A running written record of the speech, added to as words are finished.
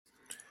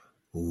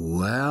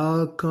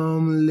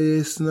Welcome,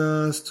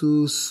 listeners,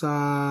 to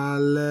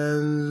Salenzo's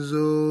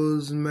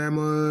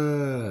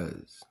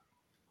Memoirs.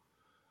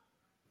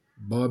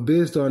 But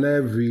based on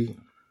every,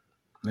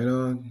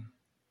 just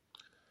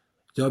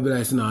be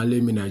like saying, I'll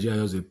leave me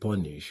Nigeria as a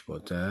punish,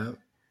 but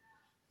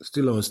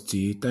still on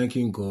stay,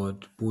 thanking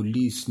God.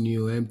 Police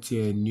new,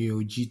 MTN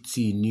new,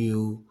 GT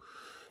new,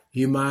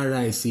 human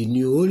rights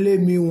new, only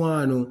me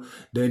one.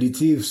 Then the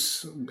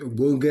thieves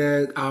go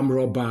get arm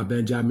robber,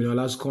 Benjamin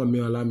Olaskomi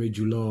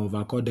Olamejulo of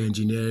Accord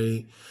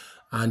Engineering,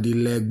 and the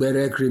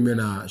Legbere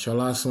criminal,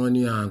 Shola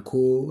Sonny and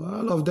co.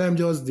 All of them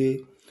just there.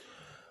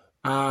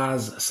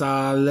 As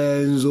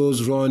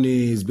Salenzo's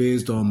running is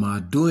based on my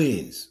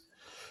doings.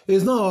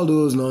 It's not all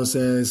those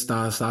nonsense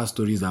sad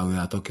stories that we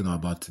are talking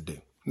about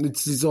today.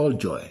 It's all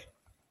joy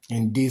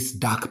in this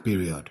dark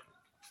period.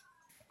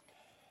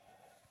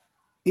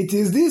 It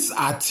is this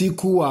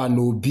Atiku and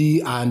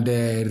Obi and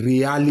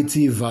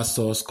reality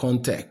versus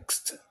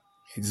context.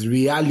 It's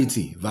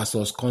reality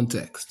versus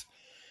context.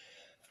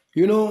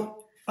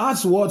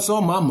 That's what's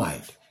on my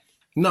mind.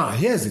 Now,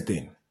 here's the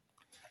thing.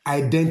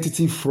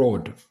 Identity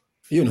fraud,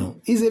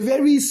 is a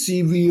very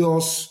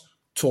serious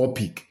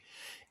topic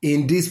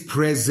in this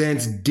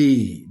present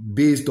day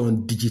based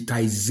on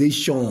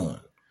digitization.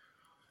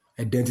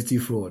 Identity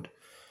fraud.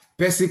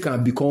 Person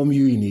can become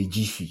you in a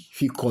jiffy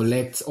if you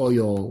collect all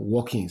your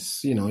workings,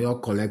 your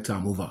collect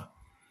and over.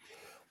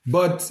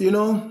 But,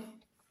 the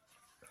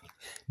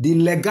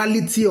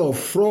legality of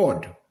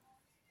fraud,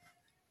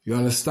 you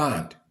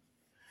understand?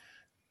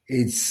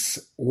 It's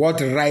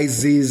what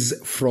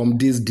rises from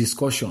this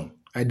discussion.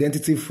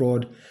 Identity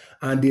fraud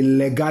and the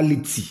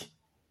legality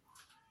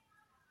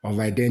of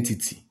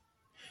identity.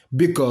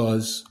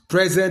 Because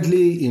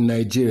presently in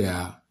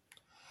Nigeria,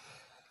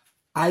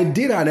 I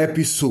did an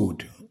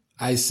episode.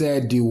 I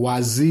said the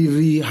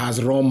Waziri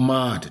has run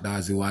mad.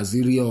 That's the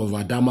Waziri of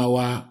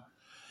Adamawa.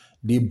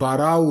 The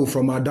Barawo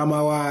from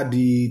Adamawa,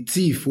 the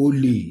thief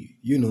only,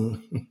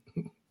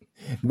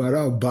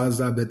 Barawo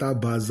Banza, better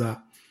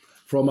Banza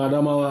from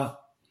Adamawa.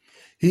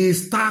 He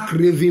is stark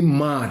raving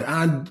mad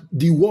and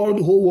the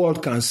whole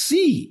world can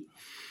see.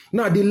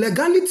 Now, the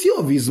legality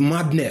of his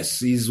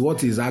madness is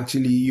what is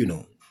actually,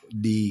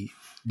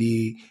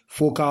 the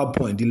focal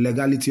point, the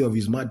legality of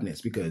his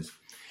madness. Because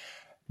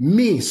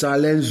me,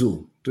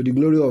 Salenzo, to the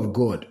glory of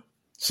God,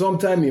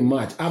 sometime in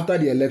March, after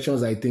the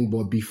elections, I think,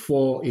 but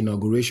before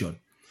inauguration,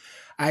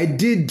 I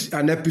did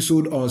an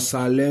episode on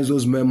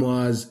Salenzo's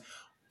memoirs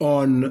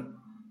on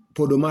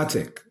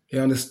Podomatic, you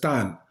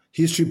understand,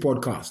 history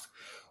podcast,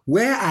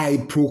 where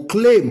I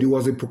proclaimed, it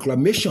was a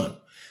proclamation,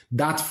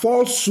 that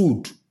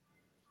falsehood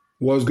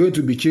was going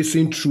to be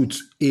chasing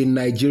truth in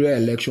Nigeria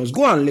elections.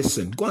 Go and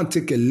listen. Go and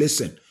take a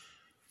listen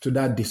to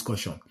that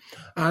discussion.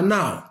 And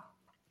now,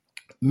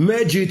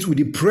 merge it with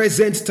the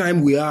present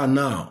time we are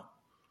now,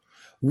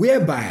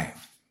 whereby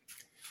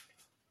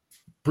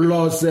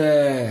plus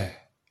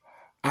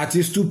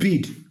Ati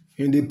Stupid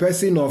in the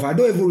person of, I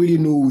don't even really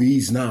know who he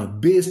is now,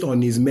 based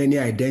on his many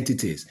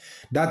identities.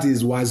 That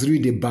is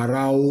Waziri, the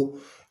Barawo,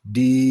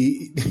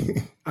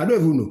 I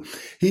don't even know.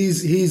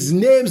 His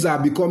names are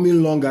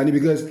becoming longer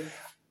because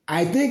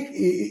I think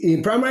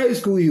in primary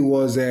school he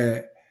was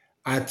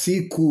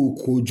Atiku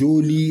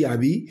Kojoli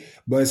Abi,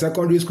 but in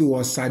secondary school he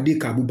was Sadiq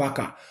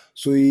Abubakar.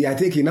 So I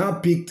think he now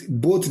picked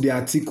both the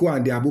Atiku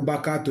and the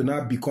Abubakar to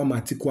now become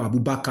Atiku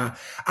Abubakar.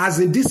 As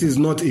in, this is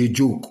not a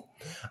joke.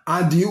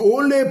 And the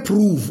only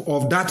proof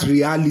of that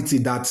reality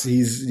that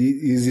is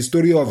the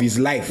story of his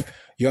life,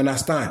 you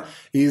understand,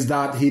 is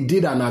that he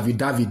did an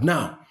affidavit.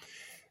 Now,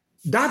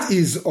 that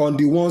is on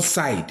the one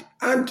side.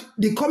 And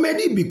the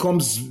comedy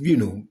becomes,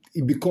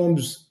 it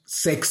becomes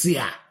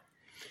sexier.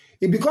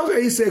 It becomes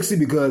very sexy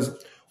because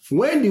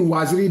when the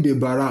Waziri de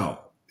Barawo,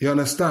 you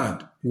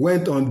understand,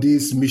 went on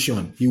this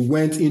mission, he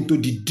went into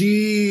the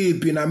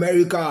deep in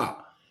America,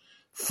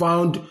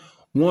 found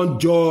one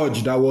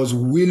judge that was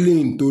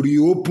willing to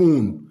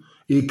reopen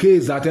a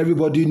case that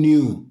everybody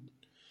knew.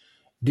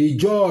 The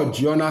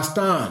judge, you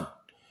understand,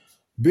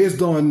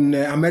 based on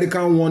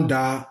American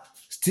wonder,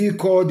 still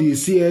called the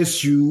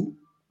CSU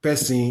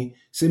person,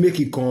 say make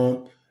it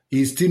come,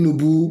 is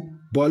Tinubu,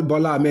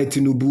 Bola Ahmed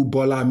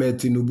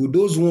Tinubu.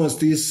 Those ones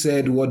still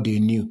said what they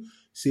knew.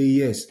 Say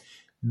yes,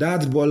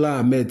 that Bola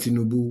Ahmed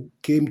Tinubu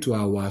came to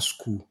our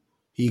school.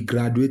 He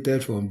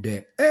graduated from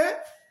there.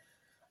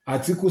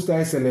 Atiku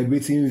started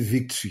celebrating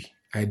victory,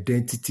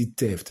 identity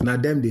theft. Now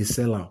them they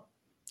sell out.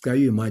 Can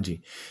you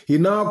imagine? He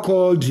now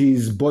called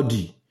his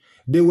body.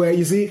 They were,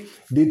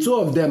 the two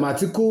of them,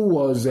 Atiku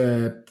was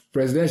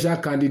presidential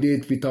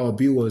candidate, Peter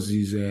Obi was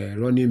his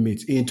running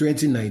mate in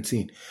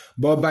 2019.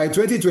 But by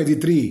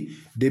 2023,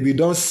 they be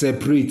done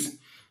separate.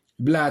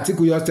 Like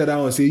Atiku just tell them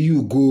and say,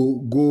 you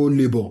go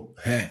labor.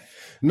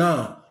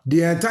 Now,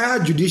 the entire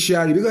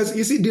judiciary, because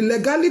the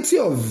legality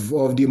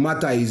of the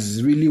matter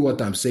is really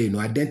what I'm saying,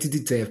 identity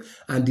theft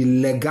and the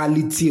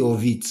legality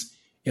of it.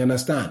 You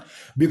understand?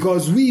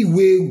 Because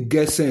we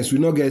get sense, we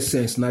not get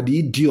sense. Now the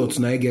idiots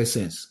now get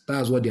sense.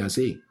 That's what they are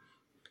saying.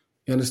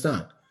 You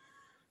understand?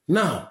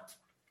 Now,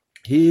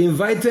 He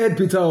invited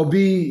Peter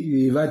Obi,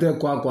 he invited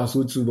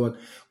Kwakwaso too, but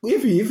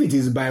if it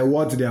is by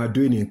what they are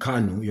doing in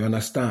Kanu, you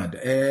understand,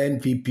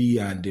 NPP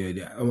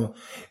and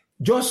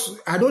just,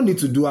 I don't need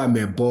to do a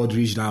board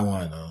reach that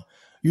one.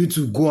 You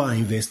to go and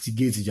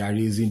investigate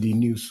Jaris in the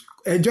news.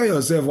 Enjoy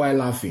yourself while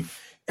laughing.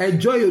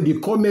 Enjoy the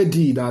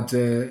comedy that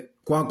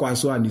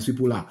Kwakwaso and these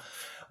people are.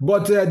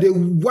 But they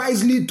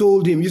wisely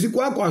told him, you see,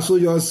 Kwakwaso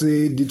just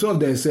say, the two of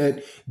them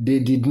said they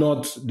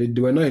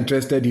were not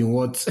interested in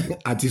what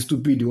Artist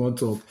Stupid they want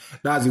to talk.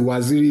 That's the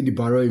Waziri, the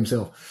Barawo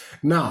himself.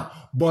 Now,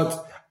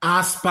 but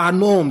as per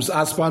norms,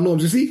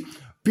 you see,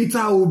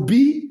 Peter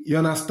Obi, you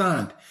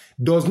understand,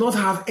 does not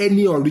have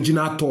any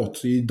original thought.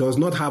 He does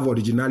not have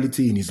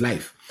originality in his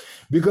life.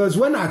 Because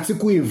when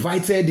Atiku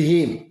invited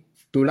him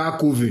to that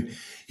COVID,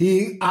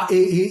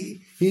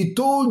 he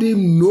told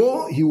him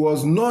no, he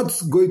was not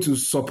going to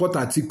support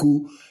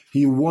Atiku.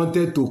 He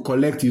wanted to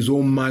collect his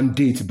own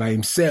mandate by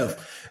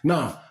himself.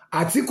 Now,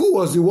 Atiku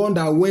was the one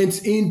that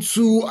went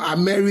into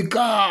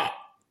America,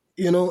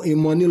 in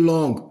money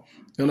long.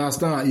 You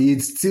understand?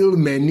 It's still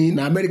many.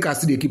 Now, America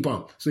still they keep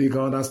on. So you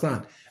can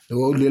understand.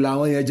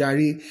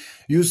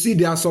 You see,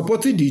 they are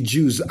supporting the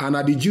Jews, and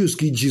the Jews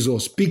kill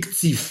Jesus, big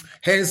thief,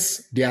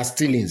 hence their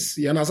stealings.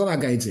 You understand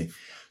that kind of thing?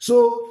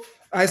 So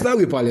I start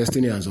with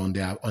Palestinians on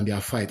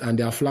their fight, and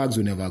their flags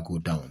will never go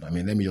down. I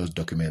mean, let me just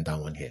document that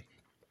one here.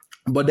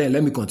 But then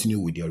let me continue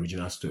with the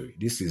original story.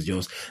 This is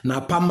just now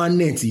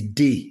permanent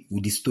day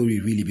with the story,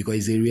 really, because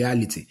it's a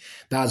reality.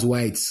 That's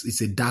why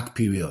it's a dark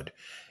period.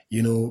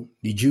 The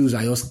Jews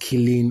are just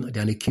killing,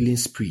 they're on a killing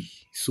spree.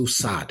 It's so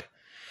sad.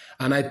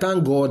 And I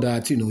thank God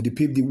that,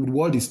 the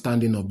world is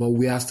standing up, but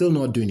we are still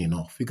not doing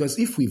enough. Because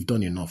if we've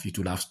done enough, it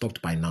would have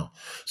stopped by now.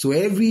 So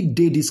every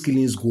day these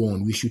killings go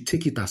on, we should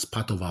take it as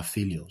part of our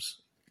failures.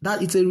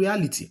 That it's a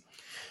reality.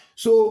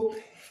 So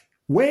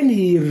when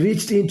he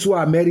reached into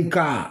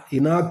America, he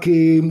now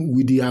came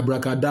with the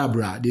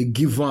abracadabra, the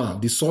giver,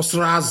 the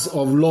sorcerers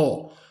of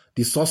law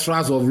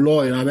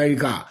in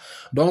America.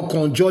 Don't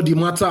conjure the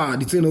matter,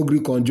 the thing no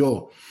gree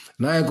conjure.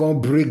 Now you can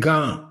break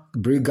down,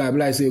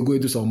 like say you go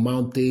into some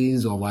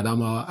mountains or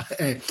whatever.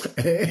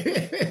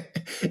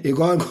 You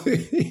can't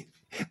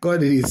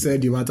he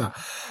said the matter.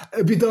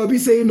 Peter Obi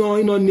say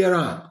no,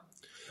 nearer.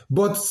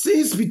 But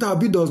since Peter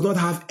Obi does not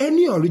have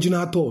any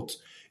original thought,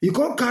 he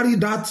can't carry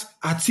that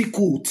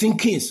article,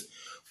 thinkings,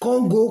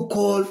 can't go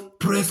call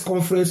press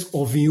conference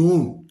of his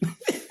own.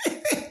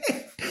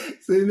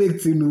 So he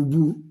make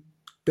Tinubu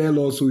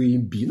tell us who he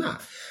be now.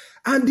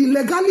 And the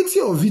legality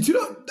of it,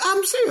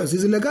 I'm serious,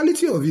 it's the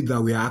legality of it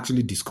that we are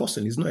actually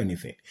discussing. It's not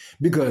anything.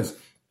 Because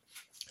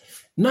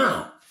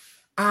now,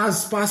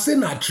 as per se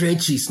na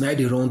trenches, now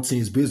they run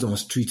things based on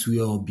streets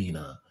we all be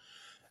now.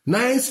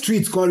 Nice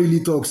streets can't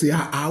really talk, say,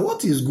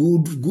 what is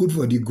good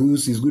for the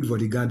goose is good for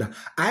the gander.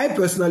 I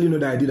personally know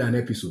that I did an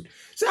episode.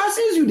 Say,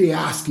 since they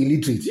ask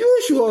illiterate,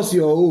 you show us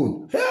your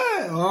own.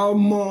 Hey, I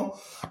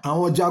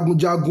want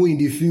jagun in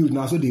the field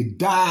now, so they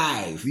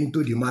dive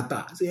into the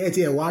matter. Say,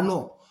 hey, why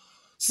not?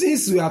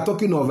 Since we are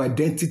talking of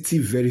identity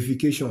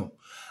verification,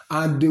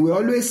 and they were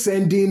always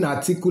sending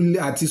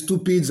artist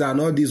stupids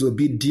and all these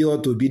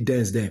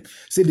obedience them.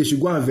 Say they should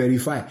go and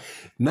verify.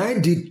 Now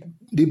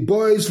the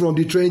boys from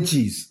the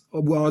trenches,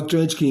 our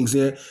trench kings,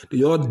 they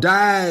all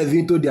dive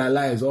into their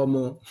lives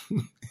almost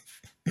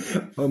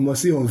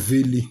see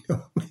unveiling.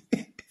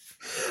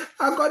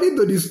 According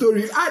to the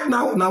story,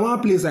 now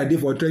one place I did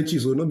for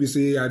trenches, so not be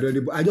say I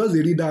just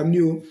read them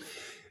new.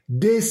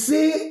 They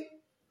say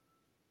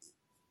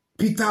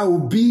Peter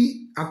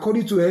Obi,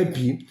 according to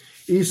LP,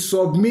 he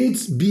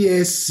submits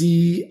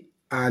BSc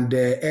and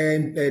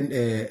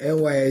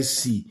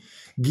NYSC,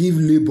 give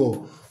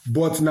labor,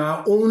 but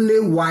now only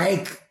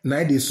WAEC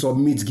now they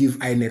submit, give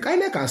INEC.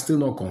 INEC has still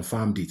not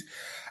confirmed it.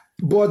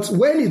 But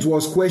when it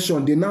was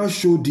questioned, they now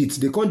showed it.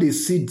 They can't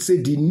say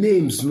the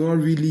names not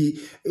really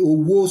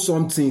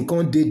something.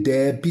 Can't they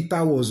there?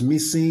 Peter was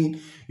missing.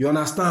 You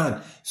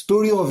understand?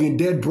 Story of a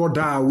dead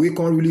brother. We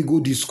can't really go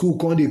to school.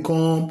 Can't they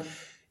come?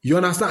 You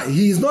understand?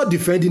 He is not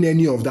defending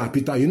any of that,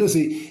 Peter.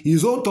 Say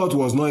his own thought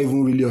was not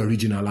even really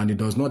original, and he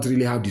does not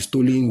really have the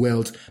stolen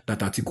wealth that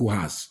Atiku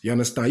has. You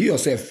understand? You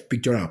yourself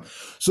picture him.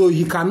 So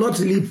he cannot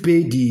really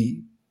pay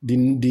the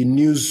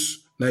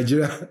news,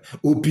 Nigeria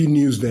OP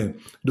news them.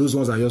 Those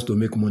ones are just to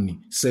make money,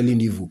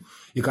 selling evil.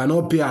 He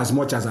cannot pay as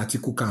much as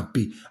Atiku can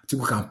pay.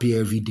 Atiku can pay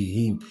every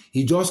day.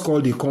 He just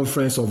called the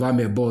conference of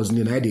Amebos,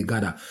 and they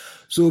gather.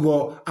 So,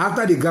 but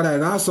after they gather,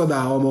 and I saw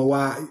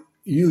that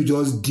you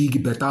just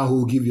dig better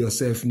hole, give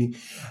yourself.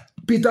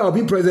 Peter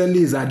Obi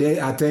presently is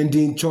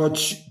attending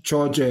church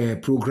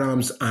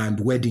programs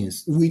and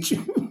weddings, which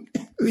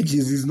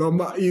is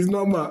normal. Is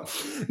normal.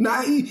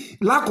 Now,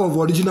 lack of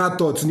original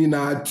thoughts.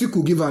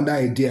 Tiku give an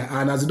idea,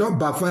 and as it don't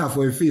backfire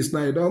for a face,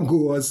 now you don't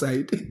go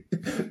outside.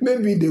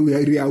 Maybe they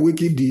will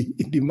reawaken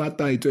the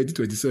matter in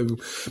 2027,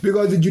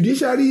 because the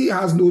judiciary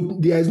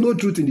there is no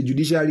truth in the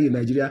judiciary in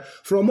Nigeria.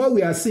 From what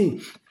we are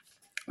seeing,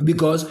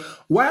 Because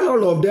while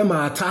all of them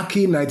are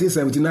attacking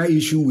 1979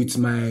 issue with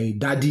my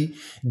daddy,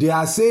 they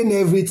are saying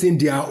everything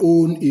their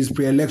own is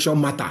pre-election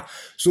matter.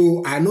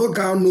 So I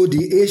can't know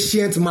the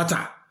ancient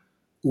matter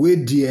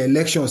with the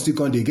election still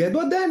can't they get.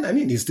 But then, I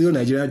mean, it's still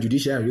Nigerian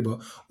judiciary.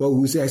 But what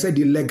we say, I said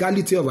the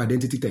legality of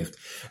identity theft.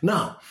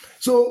 Now,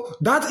 so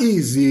that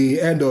is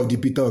the end of the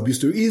Peter Obi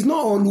story. It's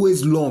not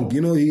always long.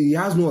 You know, he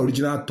has no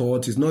original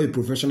thought. He's not a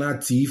professional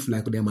thief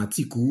like the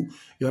Matiku.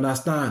 You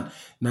understand?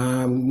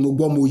 Now,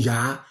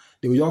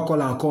 they will all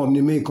call and come,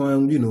 they may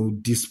come,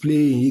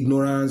 display in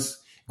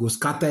ignorance, go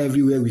scatter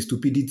everywhere with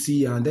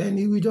stupidity, and then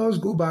he will just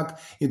go back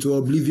into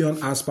oblivion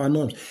as per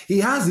norms. He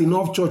has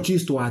enough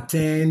churches to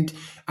attend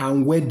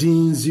and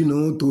weddings,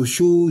 to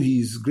show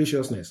his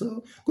graciousness.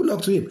 So good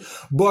luck to him.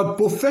 But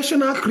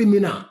professional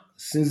criminal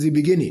since the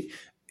beginning,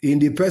 in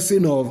the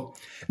person of,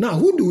 now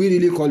who do we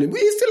really call him?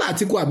 He's still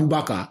Atiku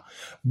Abubakar.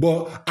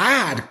 But I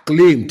had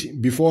claimed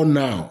before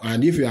now,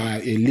 and if you are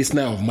a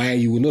listener of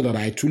mine, you will know that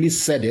I truly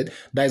said it,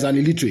 that is an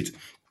illiterate.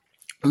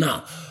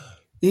 Now,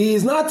 he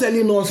is not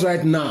telling us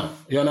right now,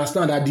 you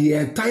understand, that the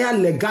entire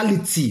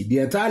legality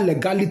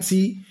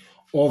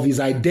of his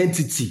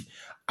identity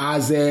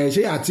as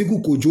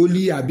Atiku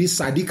Kojoli, Abi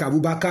Sadiq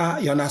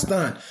Abubakar, you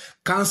understand,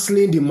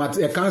 cancelling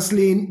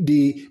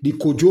the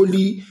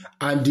Kojoli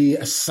and the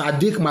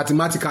Sadiq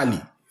mathematically.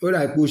 Or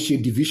I go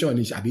shade division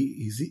is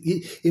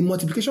a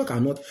multiplication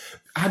cannot.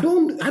 I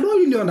don't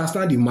really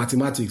understand the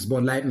mathematics,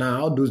 but like now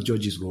how those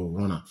judges go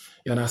run.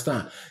 You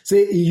understand?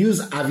 Say he use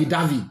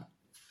affidavit.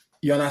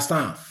 You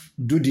understand?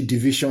 Do the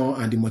division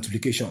and the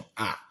multiplication.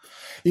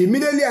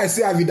 Immediately I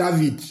say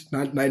affidavit.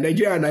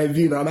 Nigeria and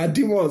IV now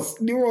demons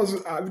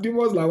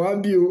like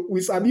one view.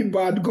 We sabi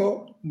bad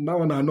go.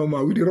 Now on our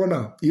normal with the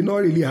runner. It's not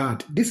really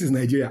hard. This is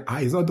Nigeria.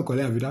 It's not to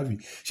collect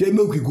affidavit. She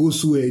make we go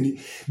swear any.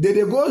 They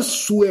go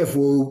swear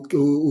for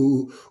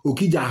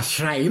Okija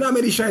shrine. You know how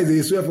many shrines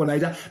they swear for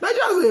Nigeria?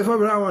 Nigeria is for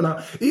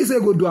one. He say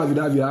go do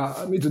affidavit.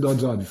 I me to don't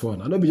do it before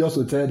now. Not be just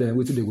to tell them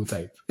what they go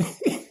type.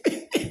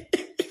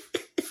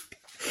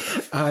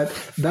 And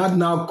that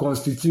now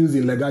constitutes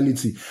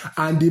illegality.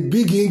 And the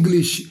big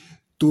English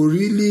to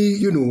really,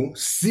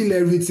 seal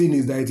everything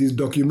is that it is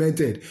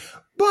documented.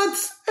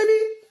 But,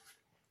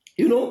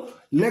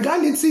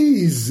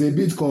 legality is a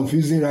bit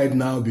confusing right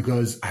now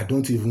because I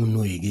don't even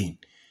know again.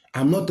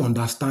 I'm not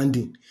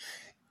understanding.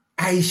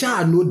 I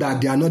shall know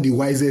that they are not the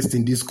wisest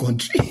in this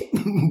country,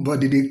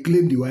 but they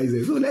claim the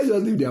wisest. So let's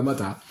just leave their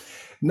matter.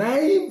 Now,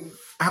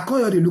 I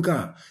call you the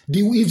looker.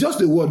 It's just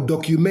the word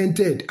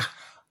documented.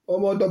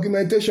 About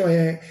documentation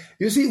here.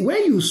 You see,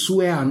 when you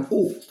swear an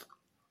oath,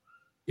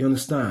 you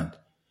understand,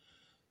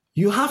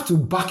 you have to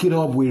back it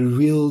up with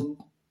real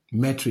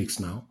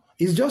metrics now.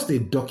 It's just a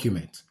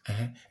document.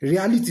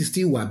 Reality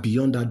still were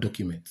beyond that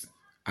document.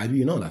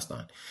 You don't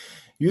understand.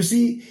 You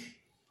see,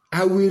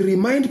 I will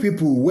remind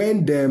people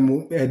when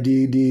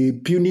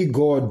the puny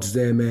gods,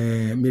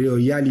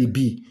 Miriam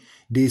B,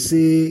 they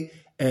say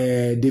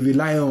they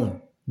rely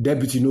on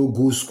deputy no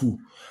go school.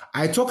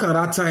 I talk at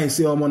that time,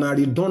 say, I'm on a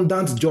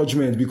redundant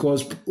judgment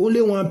because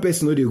only one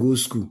person know they go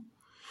school.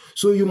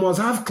 So you must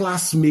have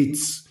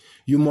classmates.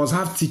 You must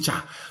have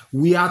teacher.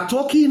 We are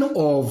talking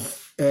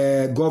of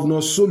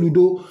Governor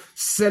Soludo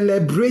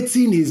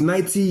celebrating his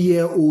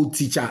 90-year-old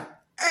teacher.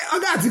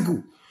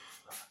 Agatiku,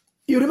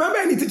 you remember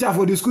any teacher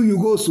for the school you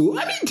go to?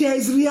 I mean, there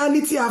is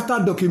reality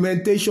after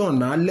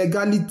documentation and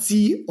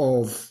legality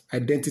of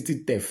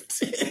identity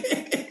theft.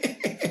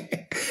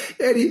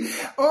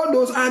 All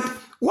those, and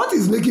what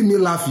is making me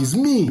laugh is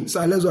me. So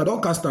I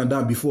don't cast stand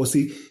down before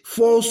say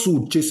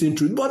falsehood chasing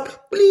truth.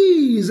 But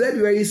please, let's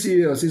be very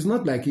serious. It's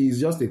not like it's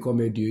just a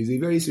comedy. It's a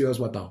very serious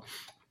matter.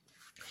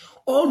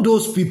 All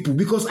those people,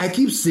 because I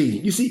keep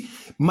saying, you see,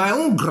 my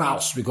own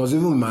grouse, because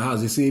even in my house,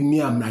 they say,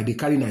 they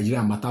carry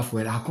Nigeria matter for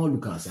it. I can't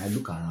look and say, I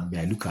look around me,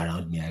 I look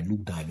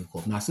down, I look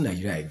up. Now, I see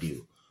Nigeria, I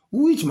do.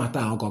 Which matter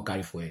I can't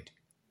carry for it?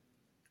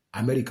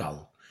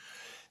 America.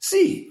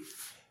 See,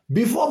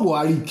 before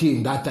Buhari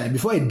came that time,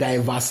 before he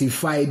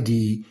diversified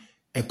the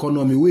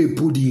economy, where he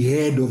put the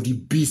head of the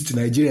beast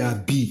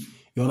Nigeria be,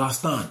 you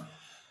understand?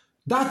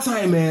 That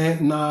time,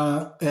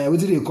 what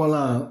did they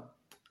call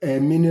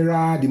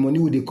mineral, the money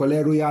with they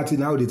collect royalty,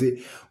 now they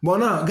say. But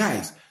now,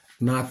 guys,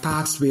 now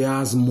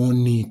taxpayers'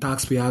 money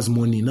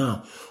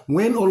now.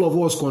 When all of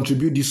us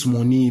contribute this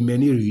money,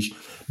 many rich,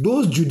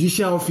 those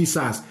judicial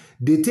officers,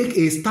 they take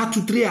a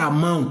statutory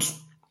amount.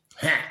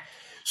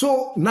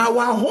 So now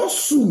our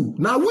hustle,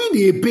 now we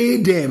they pay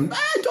them.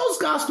 I just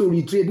got to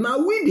retrace. Now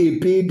we they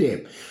pay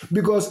them.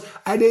 Because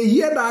I they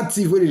hear that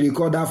thief when they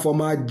call that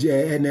former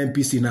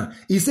NNPC now.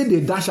 He said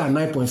they dash at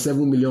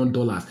 $9.7 million.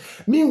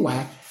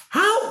 Meanwhile,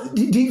 how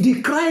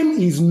the crime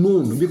is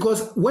known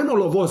because when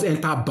all of us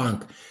enter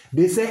bank,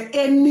 they say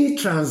any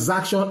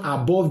transaction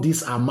above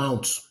this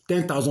amount,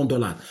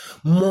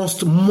 $10,000,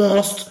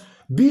 must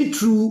be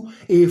through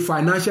a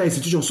financial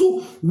institution.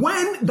 So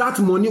when that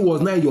money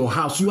was not in your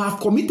house, you have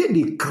committed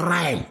a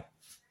crime.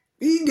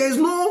 There's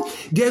no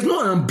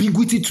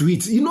ambiguity to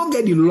it. You don't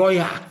get the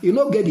lawyer. You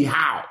don't get the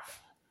how.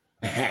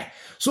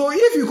 So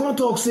if you can't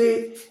talk,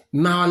 say,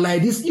 now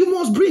like this, you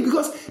must bring,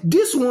 because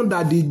this one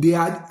that they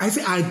are, I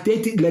say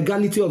identity,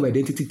 legality of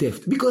identity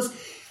theft. Because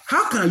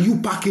how can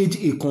you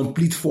package a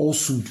complete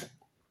falsehood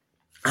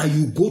and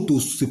you go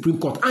to Supreme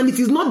Court? And it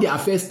is not their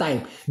first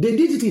time. They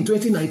did it in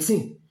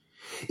 2019.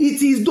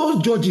 It is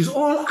those judges,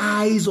 all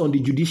eyes on the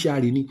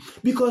judiciary.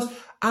 Because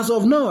as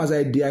of now, as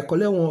I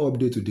collect one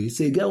update today,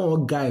 say get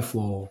one guy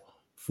for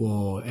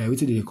what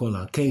did they call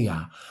her?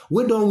 Kenya.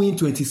 We don't win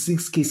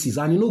 26 cases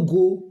and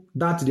go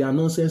that their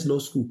nonsense law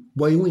school.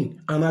 But he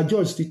win. And our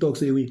judge still talks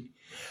say win.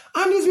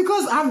 And it's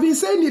because I've been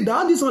saying it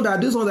that this one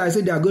that I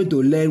say they are going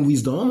to learn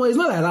wisdom. It's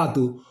not like that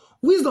though.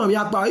 Wisdom,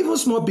 even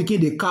small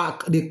picking they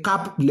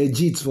cap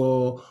legit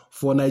for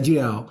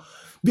Nigeria.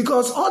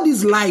 Because all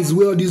these lies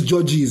where all these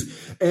judges,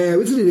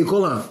 what did they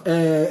call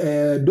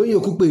them? Don't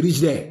you cook reach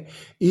there?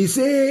 He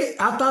say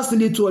after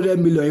stealing 200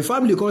 million, a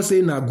family can say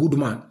a good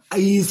man.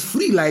 He is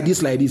free like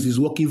this, he's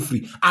working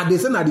free. And they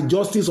say that the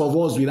justice of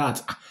us with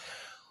that.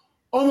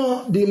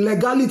 The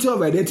legality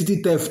of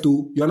identity theft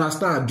too, you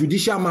understand?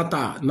 Judicial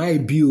matter, now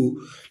bill.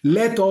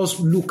 Let us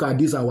look at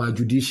this, our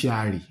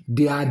judiciary.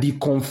 They are the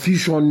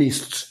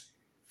Confucianists.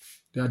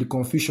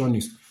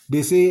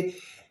 They say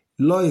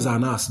law is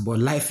an ass, but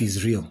life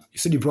is real. You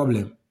see the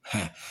problem?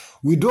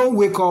 We don't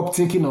wake up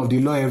thinking of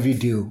the law every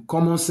day.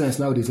 Common sense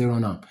now they say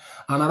run am.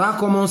 Another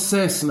common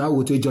sense now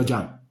we take judge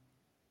am.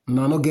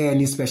 Now not get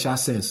any special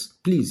sense.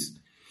 Please.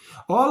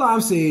 All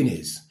I'm saying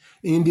is,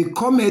 in the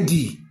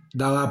comedy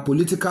that our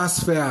political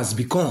sphere has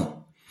become,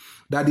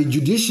 that the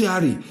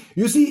judiciary,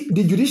 you see,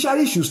 the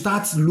judiciary should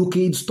stop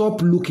looking.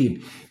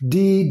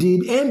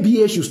 The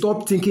NBA should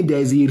stop thinking there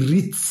is a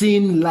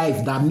written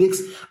life that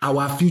makes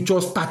our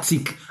future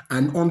static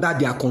and under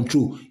their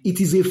control.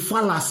 It is a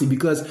fallacy,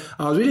 because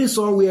I was reading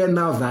somewhere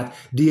now that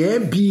the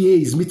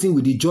NBA is meeting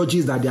with the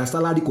judges that their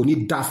salary could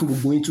need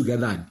going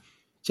together.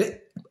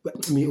 Make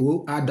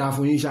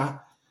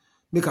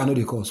I know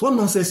the cause. What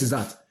nonsense is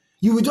that?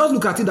 You will just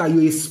look at it that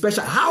you're a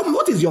special.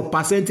 What is your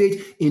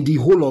percentage in the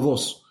whole of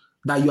us?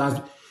 That you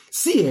have,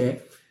 see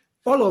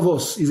all of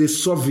us is a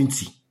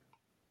sovereignty.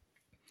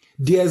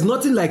 There's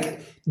nothing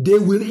like they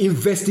will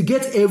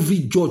investigate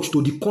every judge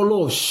to the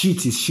color of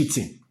shit is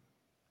shitting.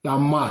 You are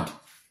mad.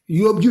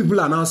 You people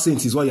are now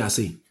saints, is what you are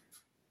saying.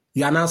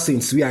 You are now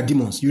saints, we are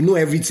demons. You know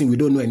everything, we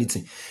don't know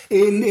anything.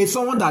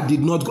 Someone that did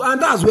not go, and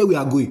that's where we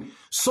are going.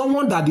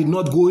 Someone that did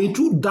not go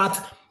into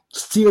that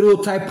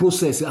stereotype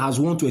process has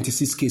won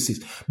 26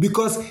 cases.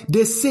 Because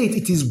they say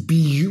it is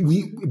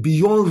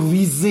beyond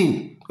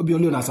reason.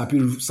 Beyond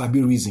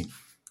Sabi reason.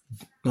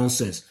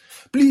 Nonsense.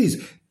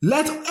 Please,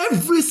 let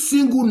every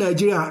single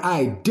Nigerian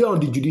eye there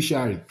on the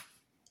judiciary.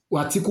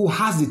 Watiku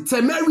has the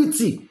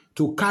temerity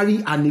to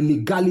carry an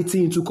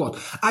illegality into court.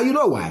 And you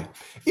know why?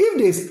 If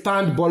they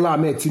stand Bola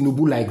Ahmed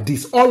Tinubu like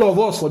this, all of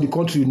us for the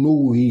country know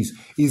who he is.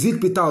 Is it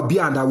Peter Obi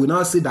and that we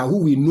now say that who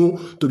we know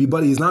to be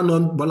Bola is now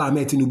non Bola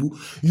Ahmed Tinubu?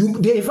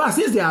 In fact,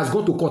 since they has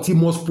gone to court, he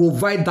must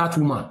provide that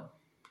woman.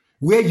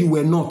 Where you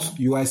were not,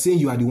 you are saying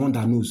you are the one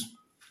that knows.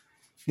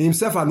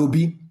 Himself and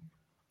Obi,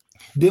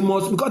 they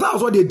must, because that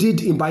was what they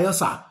did in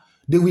Bayelsa.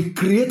 They will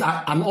create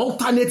an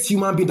alternate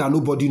human being that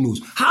nobody knows.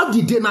 How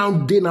did they now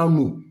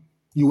know?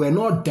 You were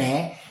not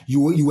there.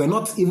 You were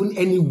not even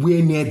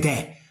anywhere near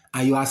there.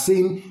 And you are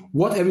saying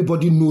what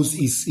everybody knows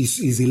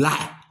is a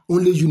lie.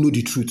 Only you know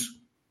the truth.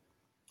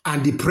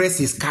 And the press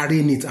is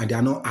carrying it and they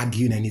are not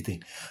arguing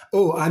anything.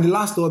 Oh, and the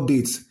last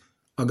update,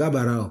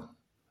 Barawo,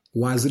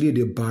 Waziri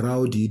the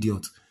Barawo the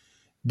idiot.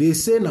 They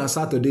say on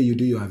Saturday you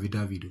do your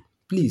video.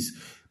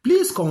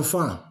 Please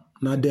confirm.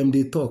 Now them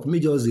they talk. I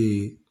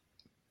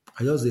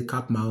just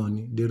cap my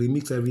own. They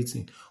remix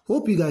everything.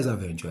 Hope you guys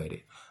have enjoyed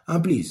it.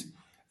 And please,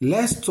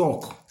 let's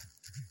talk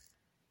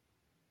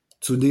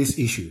to these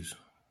issues.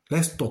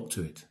 Let's talk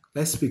to it.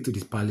 Let's speak to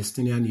this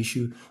Palestinian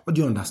issue. What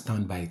do you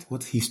understand by it?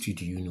 What history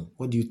do you know?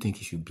 What do you think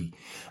it should be?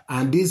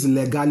 And this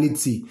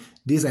legality,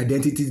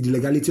 the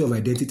legality of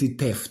identity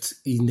theft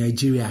in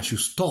Nigeria should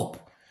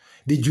stop.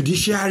 The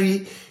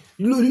judiciary,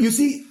 you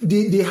see,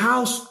 the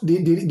House,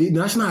 the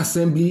National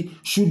Assembly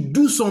should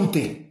do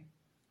something.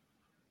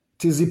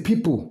 It is the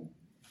people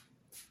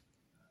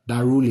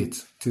that rule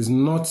it. It is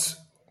not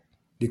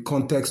the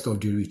context of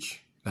the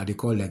rich that they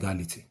call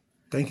legality.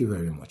 Thank you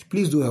very much.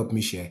 Please do help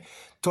me share.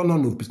 Turn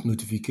on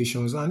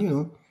notifications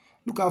and,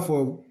 look out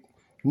for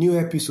new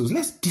episodes.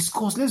 Let's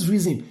discuss. Let's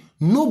reason.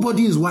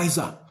 Nobody is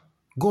wiser.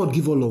 God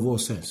give all of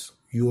us sense.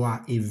 You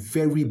are a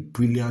very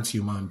brilliant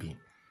human being.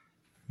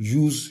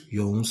 Use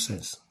your own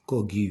sense.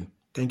 God give you.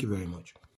 Thank you very much.